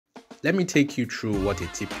Let me take you through what a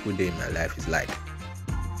typical day in my life is like.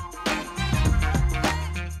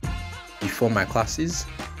 Before my classes,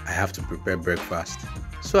 I have to prepare breakfast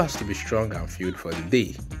so as to be strong and fueled for the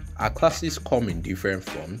day. Our classes come in different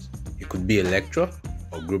forms. It could be a lecture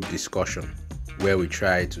or group discussion where we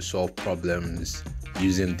try to solve problems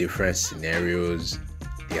using different scenarios.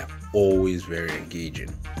 They are always very engaging.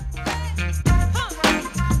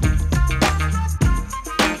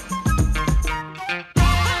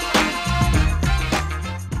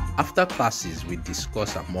 After classes, we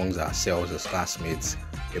discuss amongst ourselves as classmates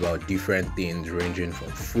about different things ranging from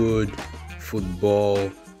food,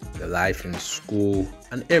 football, the life in school,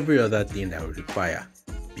 and every other thing that we require.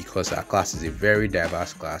 Because our class is a very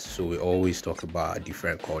diverse class, so we always talk about our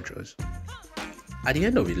different cultures. At the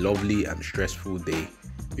end of a lovely and stressful day,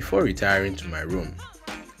 before retiring to my room,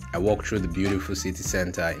 I walk through the beautiful city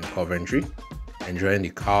center in Coventry, enjoying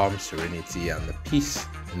the calm, serenity, and the peace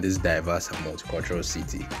in this diverse and multicultural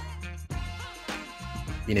city.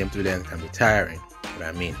 Being a student can be tiring,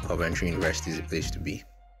 but Coventry University is a place to be.